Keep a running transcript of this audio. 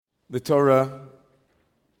The Torah,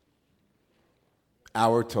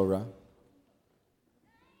 our Torah,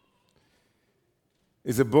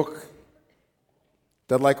 is a book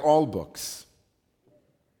that, like all books,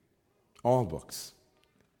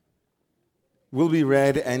 will be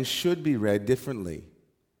read and should be read differently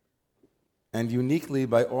and uniquely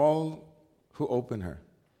by all who open her.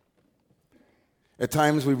 At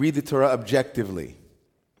times we read the Torah objectively,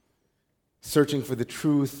 searching for the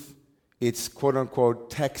truth, its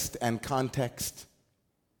quote-unquote text and context,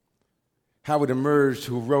 how it emerged,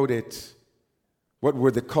 who wrote it, what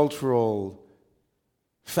were the cultural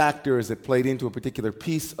factors that played into a particular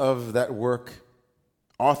piece of that work,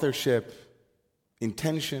 authorship,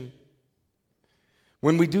 intention.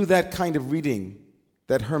 When we do that kind of reading,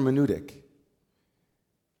 that hermeneutic,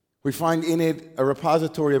 we find in it a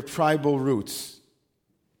repository of tribal roots,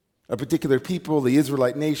 a particular people, the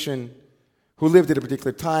Israelite nation, who lived at a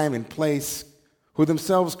particular time and place, who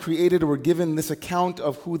themselves created or were given this account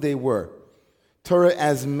of who they were. Torah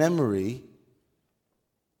as memory,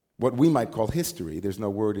 what we might call history, there's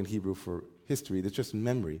no word in Hebrew for history, there's just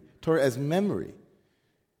memory. Torah as memory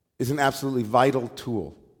is an absolutely vital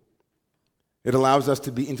tool. It allows us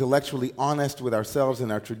to be intellectually honest with ourselves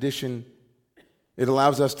and our tradition. It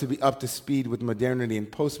allows us to be up to speed with modernity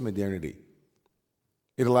and postmodernity.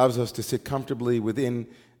 It allows us to sit comfortably within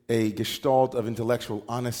a gestalt of intellectual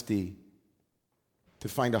honesty, to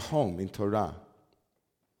find a home in Torah.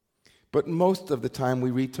 But most of the time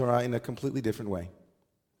we read Torah in a completely different way.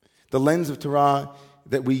 The lens of Torah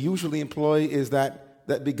that we usually employ is that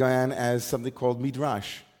began as something called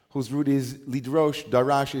midrash, whose root is lidrosh,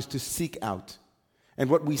 darash is to seek out. And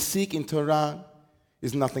what we seek in Torah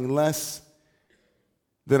is nothing less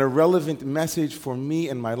than a relevant message for me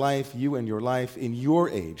and my life, you and your life, in your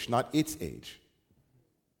age, not its age.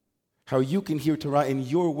 How you can hear Torah in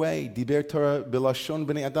your way. Diber Torah b'lashon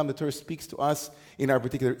b'nei Adam. The Torah speaks to us in our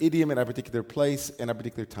particular idiom, in our particular place, in our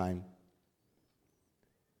particular time.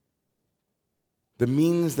 The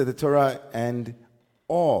means that the Torah and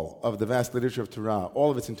all of the vast literature of Torah,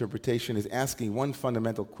 all of its interpretation, is asking one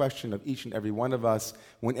fundamental question of each and every one of us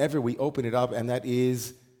whenever we open it up, and that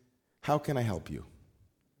is, how can I help you?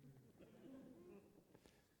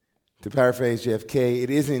 To paraphrase JFK, it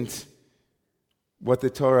isn't what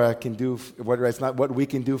the Torah can do, it's not what we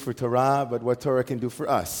can do for Torah, but what Torah can do for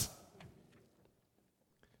us.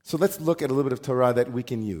 So let's look at a little bit of Torah that we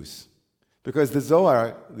can use. Because the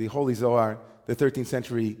Zohar, the Holy Zohar, the 13th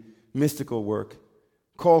century mystical work,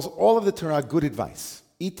 calls all of the Torah good advice.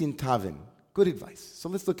 Itin Tavin, good advice. So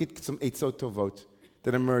let's look at some Eitzot Tovot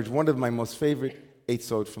that emerge. One of my most favorite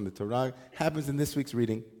Eitzot from the Torah happens in this week's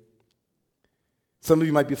reading. Some of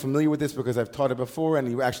you might be familiar with this because I've taught it before, and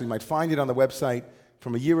you actually might find it on the website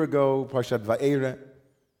from a year ago, Parshat Va'era.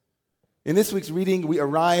 In this week's reading, we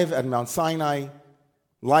arrive at Mount Sinai.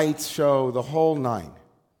 Lights show the whole nine.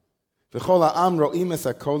 V'chol ha'am ro'im es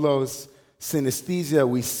hakolos, synesthesia,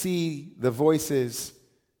 we see the voices,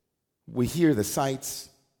 we hear the sights.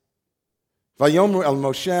 Vayomer el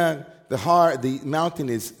Moshe, the mountain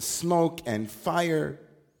is smoke and fire.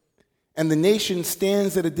 And the nation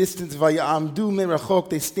stands at a distance, vayamdu merachok,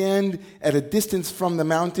 they stand at a distance from the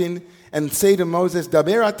mountain and say to Moses,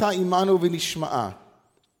 Daber ata imanu v'nishma'a,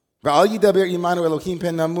 v'al yidaber imanu Elohim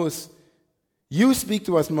pen namus. You speak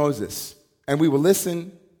to us, Moses, and we will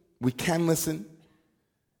listen. We can listen.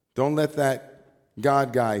 Don't let that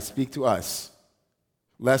God guy speak to us,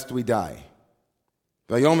 lest we die.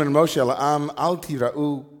 Vayomer Moshe la'am al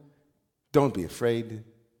tira'u, don't be afraid.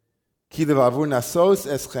 God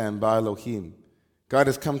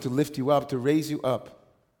has come to lift you up, to raise you up.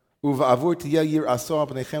 So that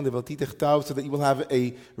you will have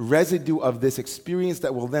a residue of this experience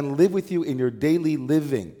that will then live with you in your daily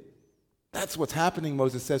living. That's what's happening,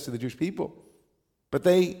 Moses says to the Jewish people. But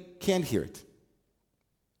they can't hear it.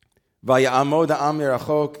 And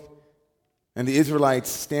the Israelites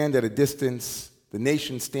stand at a distance. The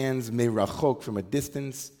nation stands merachok, from a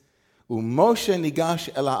distance. Moshe nigash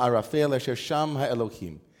el ha'arafel asher sham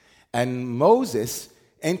ha'elohim. And Moses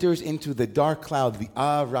enters into the dark cloud, the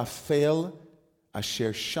arafel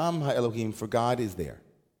asher sham ha'elohim, for God is there,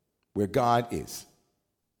 where God is.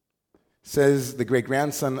 Says the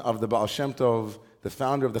great-grandson of the Baal Shem Tov, the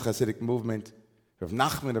founder of the Hasidic movement, Rav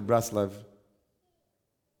Nachman of Breslov,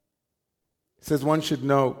 says one should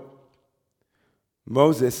know,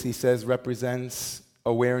 Moses, he says, represents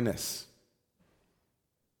awareness.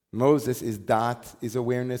 Moses is dat, is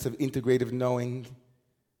awareness of integrative knowing.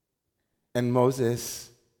 And Moses,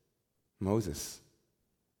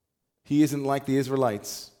 he isn't like the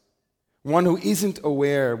Israelites. One who isn't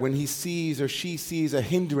aware when he sees or she sees a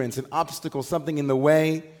hindrance, an obstacle, something in the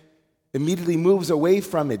way, immediately moves away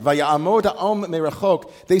from it. Vaya'amod ha'om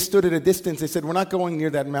merachok. They stood at a distance. They said, we're not going near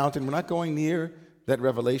that mountain. We're not going near that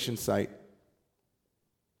revelation site.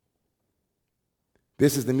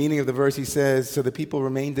 This is the meaning of the verse. He says, so the people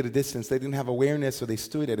remained at a distance. They didn't have awareness, so they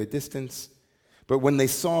stood at a distance. But when they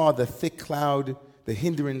saw the thick cloud, the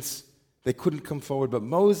hindrance, they couldn't come forward. But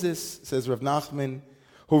Moses, says Rav Nachman,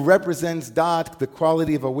 who represents Dat, the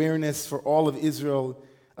quality of awareness for all of Israel,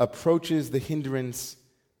 approaches the hindrance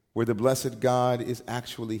where the blessed God is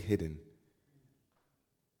actually hidden.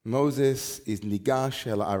 Moses is Nigash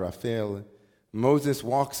el Arafel. Moses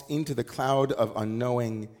walks into the cloud of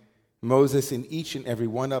unknowing. Moses, in each and every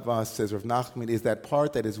one of us, says Rav Nachman, is that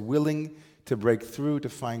part that is willing to break through, to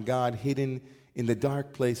find God hidden in the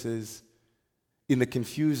dark places, in the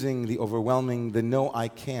confusing, the overwhelming, the no, I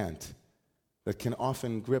can't, that can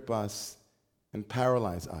often grip us and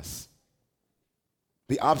paralyze us.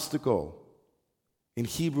 The obstacle, in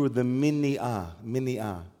Hebrew, the mini'ah,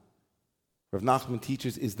 Rav Nachman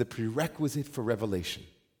teaches, is the prerequisite for revelation.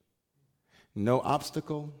 No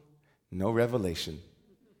obstacle, no revelation.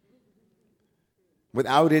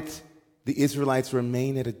 Without it, the Israelites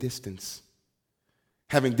remain at a distance.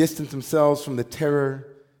 Having distanced themselves from the terror,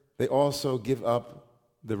 they also give up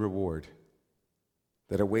the reward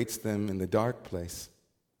that awaits them in the dark place.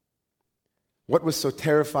 What was so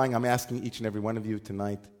terrifying? I'm asking each and every one of you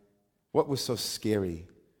tonight. What was so scary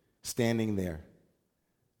standing there?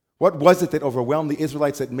 What was it that overwhelmed the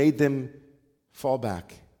Israelites that made them fall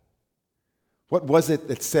back? What was it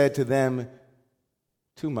that said to them,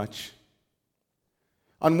 too much?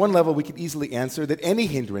 On one level, we could easily answer that any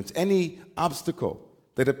hindrance, any obstacle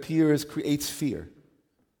that appears creates fear.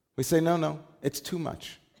 We say, no, it's too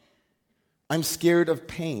much. I'm scared of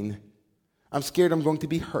pain. I'm scared I'm going to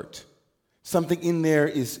be hurt. Something in there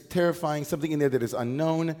is terrifying, something in there that is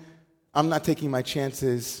unknown. I'm not taking my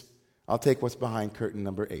chances. I'll take what's behind curtain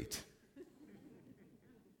number 8.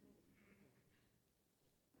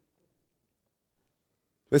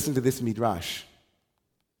 Listen to this midrash.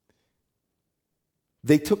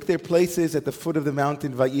 They took their places at the foot of the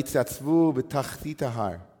mountain, vayitzatzvu b'tachtit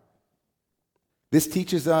hahar. This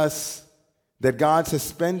teaches us that God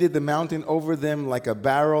suspended the mountain over them like a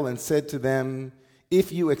barrel and said to them,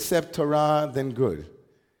 if you accept Torah, then good.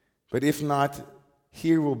 But if not,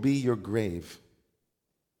 here will be your grave.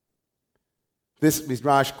 This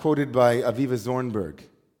midrash, quoted by Aviva Zornberg,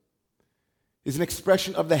 is an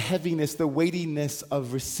expression of the heaviness, the weightiness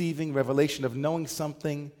of receiving revelation, of knowing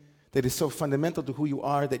something that is so fundamental to who you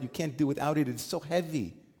are that you can't do without it. It's so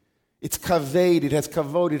heavy. It's kaved, it has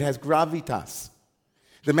kavod, it has gravitas.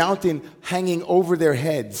 The mountain hanging over their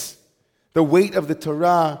heads, the weight of the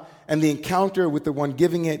Torah and the encounter with the one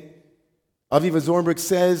giving it. Aviva Zornberg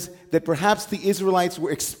says that perhaps the Israelites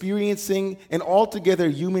were experiencing an altogether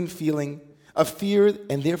human feeling of fear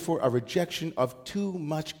and therefore a rejection of too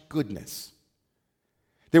much goodness.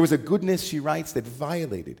 There was a goodness, she writes, that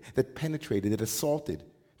violated, that penetrated, that assaulted.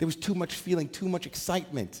 There was too much feeling, too much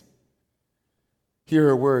excitement. Hear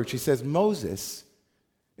her words. She says, Moses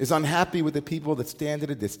is unhappy with the people that stand at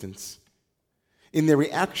a distance. In their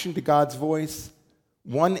reaction to God's voice,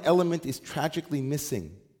 one element is tragically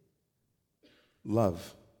missing: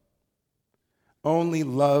 love. Only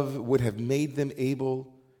love would have made them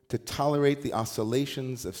able to tolerate the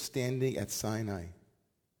oscillations of standing at Sinai.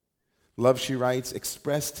 Love, she writes,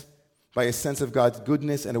 expressed by a sense of God's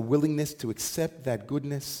goodness and a willingness to accept that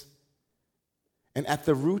goodness. And at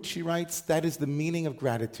the root, she writes, that is the meaning of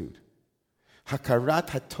gratitude. Hakarat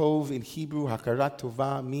hatov in Hebrew, hakarat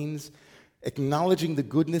tova, means acknowledging the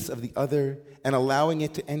goodness of the other and allowing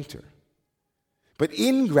it to enter. But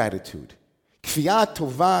ingratitude, kfiyah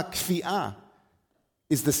tova, kfiyah,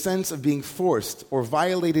 is the sense of being forced or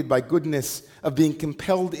violated by goodness, of being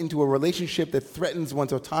compelled into a relationship that threatens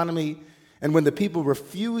one's autonomy. And when the people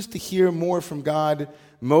refuse to hear more from God,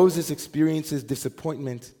 Moses experiences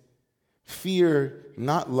disappointment. Fear,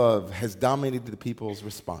 not love, has dominated the people's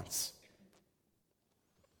response.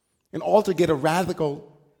 An altogether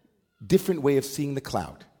radical, different way of seeing the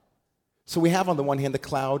cloud. So we have on the one hand the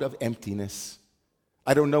cloud of emptiness.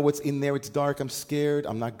 I don't know what's in there, it's dark, I'm scared,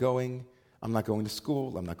 I'm not going to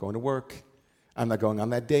school, I'm not going to work, I'm not going on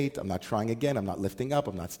that date, I'm not trying again, I'm not lifting up,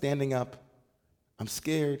 I'm not standing up, I'm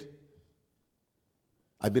scared.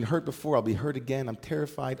 I've been hurt before, I'll be hurt again, I'm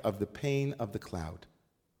terrified of the pain of the cloud.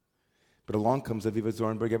 But along comes Aviva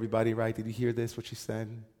Zornberg, everybody, right? Did you hear this, what she said?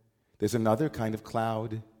 There's another kind of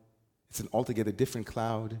cloud. It's an altogether different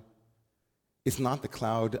cloud. It's not the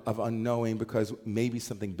cloud of unknowing because maybe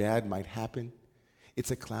something bad might happen.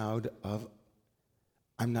 It's a cloud of,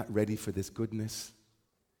 I'm not ready for this goodness.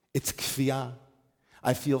 It's kfiyah.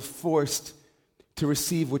 I feel forced to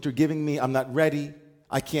receive what you're giving me. I'm not ready.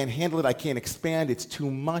 I can't handle it. I can't expand. It's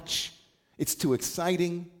too much. It's too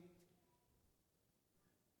exciting.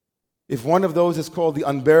 If one of those is called the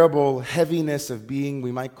unbearable heaviness of being,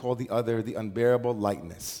 we might call the other the unbearable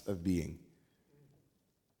lightness of being.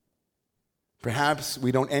 Perhaps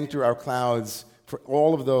we don't enter our clouds for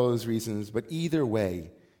all of those reasons, but either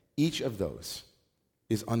way, each of those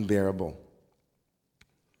is unbearable.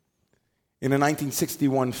 In a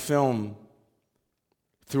 1961 film,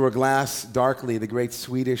 Through a Glass Darkly, the great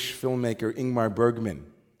Swedish filmmaker Ingmar Bergman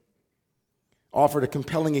offered a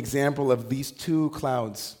compelling example of these two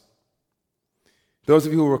clouds. Those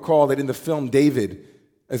of you who recall that in the film, David,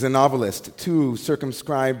 as a novelist, too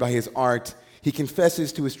circumscribed by his art, he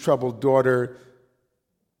confesses to his troubled daughter,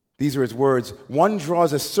 these are his words, one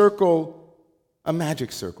draws a circle, a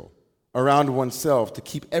magic circle, around oneself to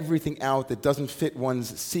keep everything out that doesn't fit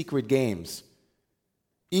one's secret games.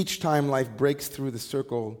 Each time life breaks through the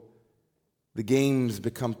circle, the games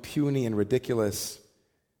become puny and ridiculous,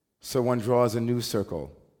 so one draws a new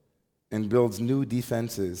circle and builds new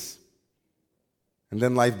defenses. And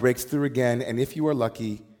then life breaks through again, and if you are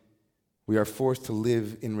lucky, we are forced to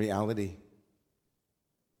live in reality.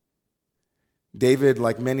 David,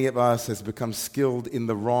 like many of us, has become skilled in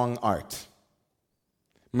the wrong art,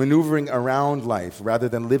 maneuvering around life rather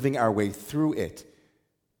than living our way through it.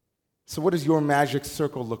 So what does your magic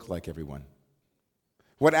circle look like, everyone?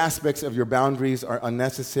 What aspects of your boundaries are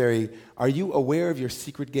unnecessary? Are you aware of your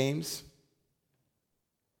secret games?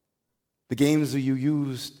 The games that you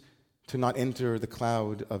use to not enter the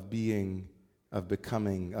cloud of being, of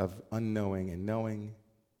becoming, of unknowing and knowing?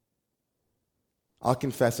 I'll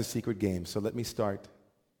confess a secret game, so let me start.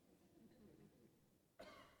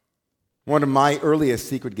 One of my earliest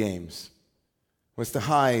secret games was to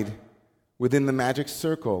hide within the magic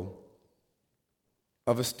circle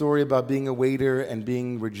of a story about being a waiter and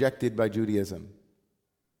being rejected by Judaism.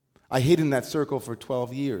 I hid in that circle for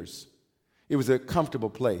 12 years. It was a comfortable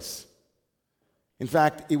place. In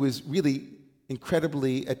fact, it was really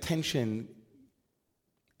incredibly attention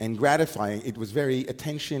and gratifying. It was very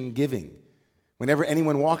attention-giving. Whenever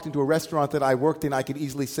anyone walked into a restaurant that I worked in, I could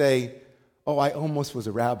easily say, oh, I almost was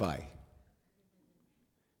a rabbi.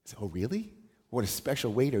 So, oh, really? What a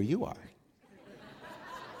special waiter you are.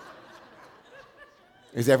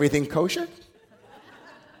 Is everything kosher?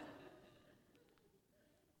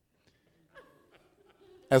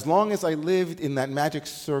 As long as I lived in that magic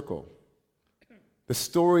circle, the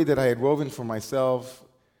story that I had woven for myself,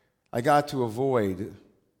 I got to avoid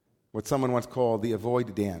what someone once called the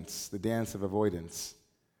avoid dance, the dance of avoidance.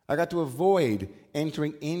 I got to avoid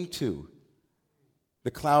entering into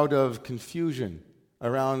the cloud of confusion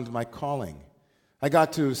around my calling. I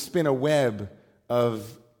got to spin a web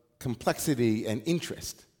of complexity and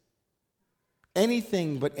interest.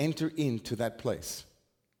 Anything but enter into that place.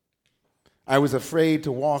 I was afraid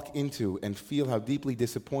to walk into and feel how deeply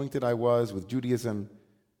disappointed I was with Judaism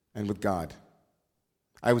and with God.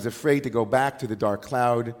 I was afraid to go back to the dark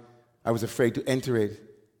cloud. I was afraid to enter it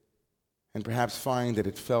and perhaps find that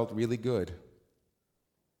it felt really good.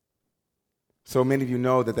 So many of you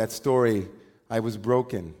know that story, I was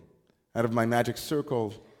broken out of my magic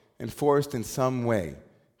circle and forced in some way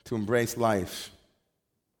to embrace life.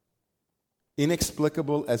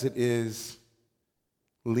 Inexplicable as it is,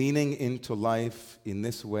 leaning into life in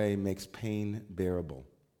this way makes pain bearable.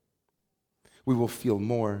 We will feel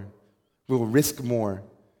more. We will risk more.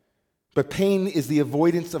 But pain is the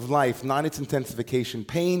avoidance of life, not its intensification.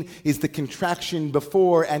 Pain is the contraction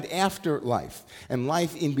before and after life. And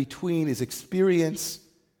life in between is experience,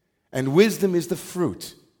 and wisdom is the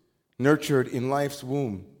fruit nurtured in life's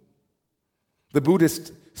womb. The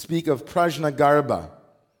Buddhists speak of prajna garbha.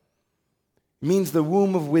 It means the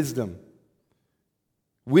womb of wisdom.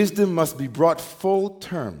 Wisdom must be brought full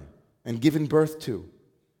term and given birth to.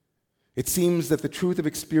 It seems that the truth of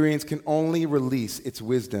experience can only release its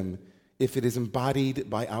wisdom if it is embodied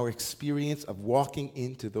by our experience of walking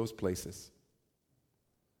into those places.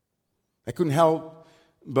 I couldn't help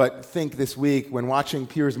but think this week when watching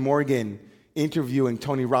Piers Morgan interviewing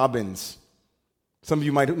Tony Robbins. Some of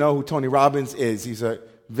you might know who Tony Robbins is. He's a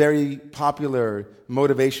very popular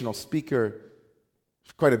motivational speaker,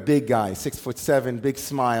 quite a big guy, 6'7", big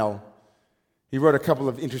smile. He wrote a couple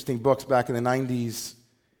of interesting books back in the 90s.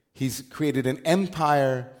 He's created an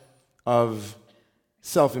empire of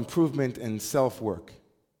self-improvement and self-work.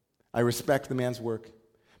 I respect the man's work,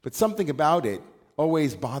 but something about it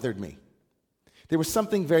always bothered me. There was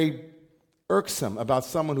something very irksome about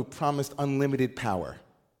someone who promised unlimited power.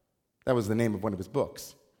 That was the name of one of his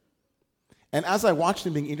books. And as I watched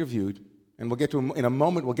him being interviewed And we'll get to, in a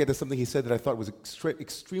moment, we'll get to something he said that I thought was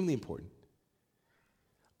extremely important.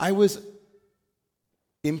 I was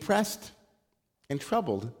impressed and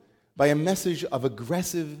troubled by a message of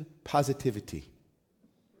aggressive positivity.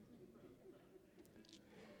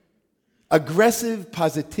 Aggressive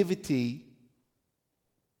positivity,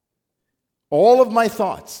 all of my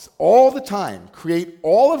thoughts, all the time, create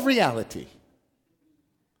all of reality.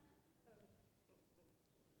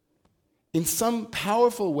 In some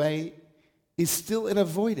powerful way, is still an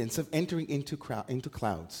avoidance of entering into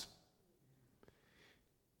clouds.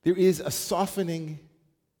 There is a softening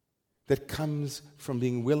that comes from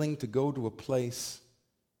being willing to go to a place,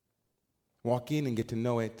 walk in and get to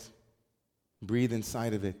know it, breathe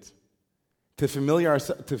inside of it. To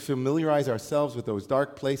familiarize ourselves with those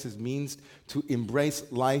dark places means to embrace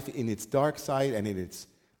life in its dark side and in its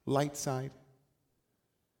light side.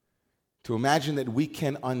 To imagine that we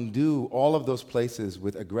can undo all of those places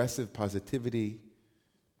with aggressive positivity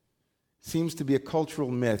seems to be a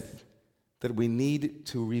cultural myth that we need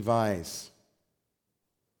to revise.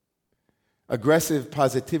 Aggressive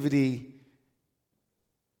positivity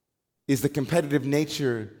is the competitive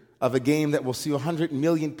nature of a game that will see 100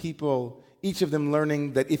 million people, each of them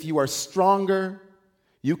learning that if you are stronger,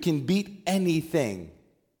 you can beat anything.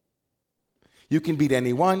 You can beat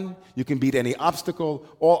anyone. You can beat any obstacle.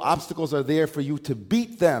 All obstacles are there for you to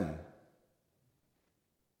beat them.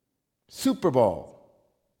 Super Bowl.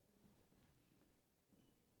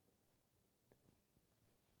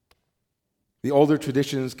 The older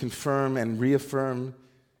traditions confirm and reaffirm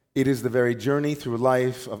it is the very journey through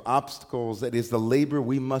life of obstacles that is the labor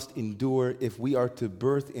we must endure if we are to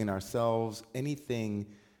birth in ourselves anything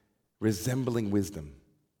resembling wisdom.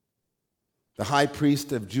 The high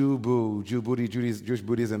priest of Jewish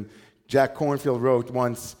Buddhism, Jack Kornfield, wrote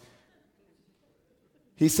once,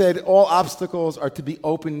 he said, all obstacles are to be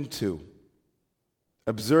open to.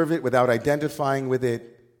 Observe it without identifying with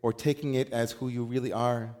it or taking it as who you really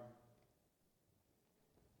are.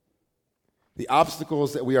 The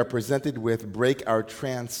obstacles that we are presented with break our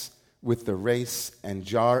trance with the race and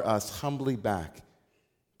jar us humbly back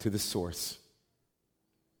to the source.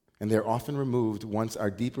 And they're often removed once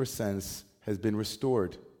our deeper sense has been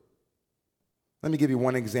restored. Let me give you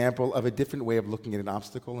one example of a different way of looking at an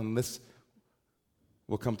obstacle, and this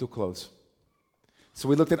will come to a close. So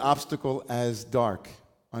we looked at obstacle as dark,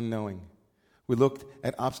 unknowing. We looked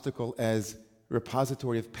at obstacle as a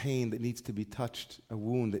repository of pain that needs to be touched, a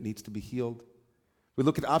wound that needs to be healed. We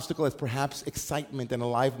look at obstacle as perhaps excitement and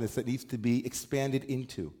aliveness that needs to be expanded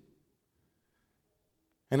into.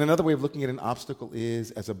 And another way of looking at an obstacle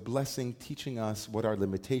is as a blessing, teaching us what our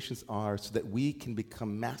limitations are so that we can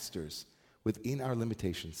become masters within our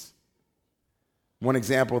limitations. One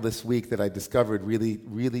example this week that I discovered really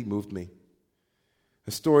moved me.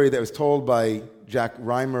 A story that was told by Jack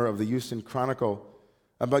Reimer of the Houston Chronicle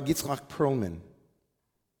about Yitzhak Perlman.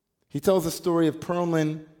 He tells the story of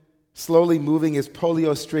Perlman slowly moving his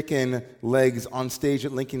polio-stricken legs on stage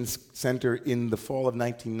at Lincoln Center in the fall of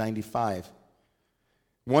 1995.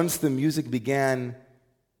 Once the music began,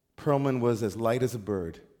 Perlman was as light as a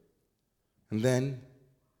bird. And then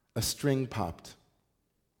a string popped.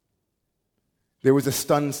 There was a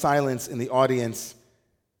stunned silence in the audience.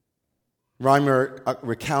 Reimer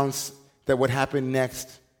recounts that what happened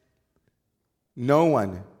next, no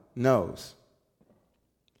one knows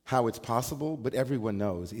how it's possible, but everyone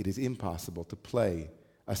knows it is impossible to play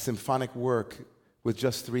a symphonic work with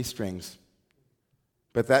just 3 strings.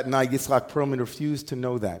 But that night, Yitzhak Perlman refused to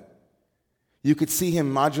know that. You could see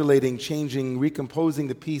him modulating, changing, recomposing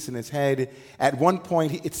the piece in his head. At one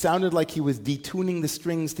point, it sounded like he was detuning the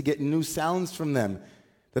strings to get new sounds from them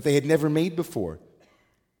that they had never made before.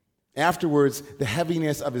 Afterwards, the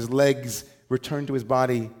heaviness of his legs returned to his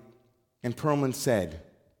body, and Perlman said,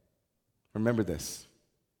 remember this,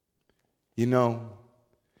 you know,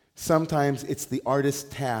 sometimes it's the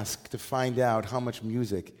artist's task to find out how much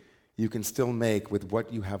music you can still make with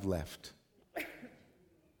what you have left.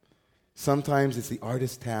 Sometimes it's the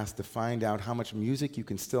artist's task to find out how much music you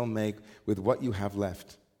can still make with what you have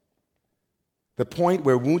left. The point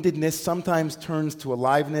where woundedness sometimes turns to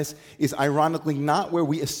aliveness is ironically not where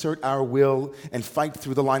we assert our will and fight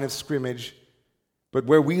through the line of scrimmage, but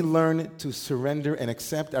where we learn to surrender and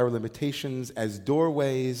accept our limitations as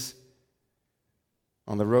doorways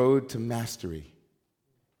on the road to mastery.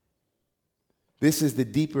 This is the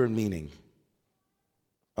deeper meaning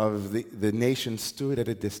of the nation stood at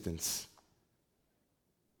a distance.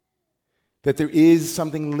 That there is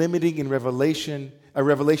something limiting in revelation, a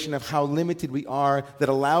revelation of how limited we are that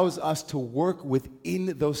allows us to work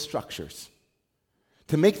within those structures,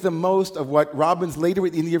 to make the most of what Robbins later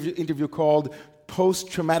in the interview called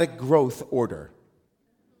post-traumatic growth order,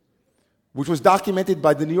 which was documented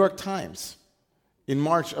by the New York Times in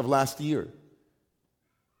March of last year.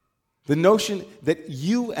 The notion that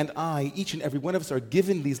you and I, each and every one of us, are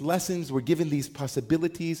given these lessons, we're given these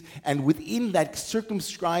possibilities, and within that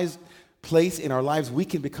circumscribed place in our lives, we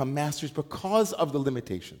can become masters because of the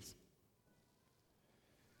limitations.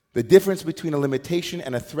 The difference between a limitation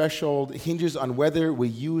and a threshold hinges on whether we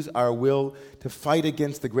use our will to fight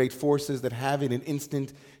against the great forces that have in an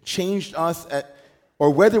instant changed us, or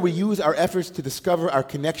whether we use our efforts to discover our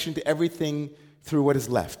connection to everything through what is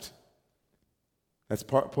left. That's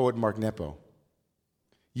poet Mark Nepo.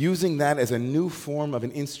 Using that as a new form of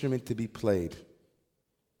an instrument to be played.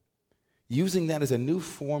 Using that as a new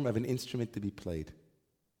form of an instrument to be played.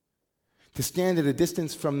 To stand at a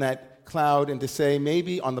distance from that cloud and to say,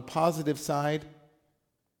 maybe on the positive side,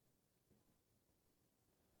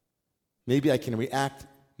 maybe I can react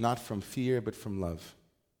not from fear, but from love.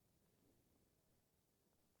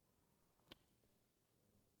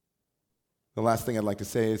 The last thing I'd like to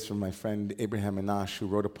say is from my friend Abraham Anash, who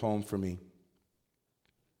wrote a poem for me.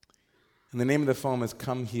 And the name of the poem is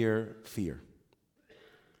Come Here, Fear.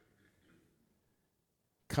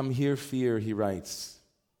 Come here, fear, he writes.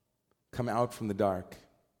 Come out from the dark.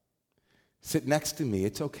 Sit next to me,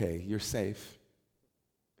 it's okay, you're safe.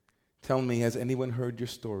 Tell me, has anyone heard your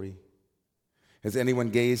story? Has anyone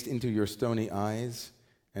gazed into your stony eyes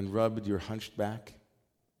and rubbed your hunched back?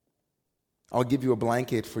 I'll give you a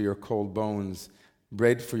blanket for your cold bones,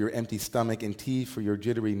 bread for your empty stomach, and tea for your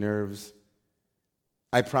jittery nerves.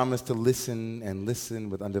 I promise to listen and listen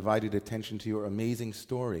with undivided attention to your amazing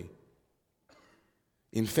story.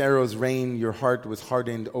 In Pharaoh's reign, your heart was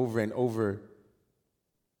hardened over and over.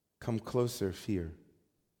 Come closer, fear.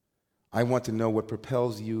 I want to know what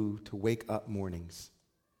propels you to wake up mornings.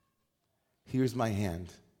 Here's my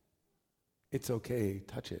hand. It's okay,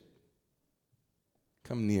 touch it.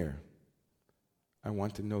 Come near. I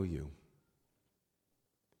want to know you.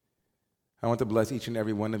 I want to bless each and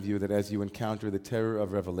every one of you that as you encounter the terror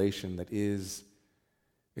of revelation that is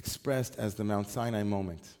expressed as the Mount Sinai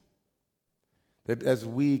moment, that as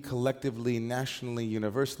we collectively, nationally,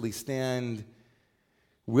 universally stand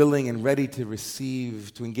willing and ready to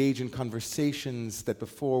receive, to engage in conversations that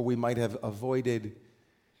before we might have avoided,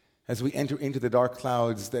 as we enter into the dark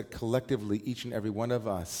clouds that collectively each and every one of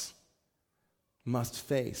us must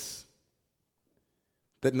face,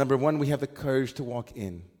 that number one, we have the courage to walk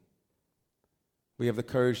in. We have the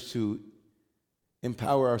courage to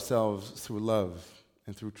empower ourselves through love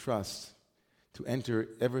and through trust, to enter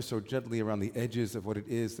ever so gently around the edges of what it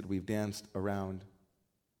is that we've danced around.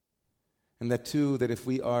 And that too, that if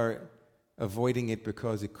we are avoiding it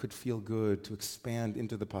because it could feel good, to expand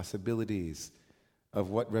into the possibilities of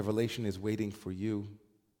what revelation is waiting for you.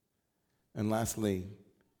 And lastly,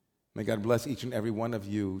 may God bless each and every one of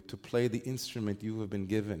you to play the instrument you have been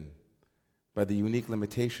given by the unique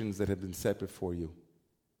limitations that have been set before you.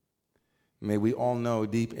 May we all know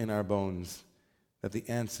deep in our bones that the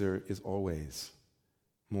answer is always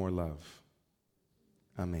more love.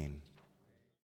 Amen.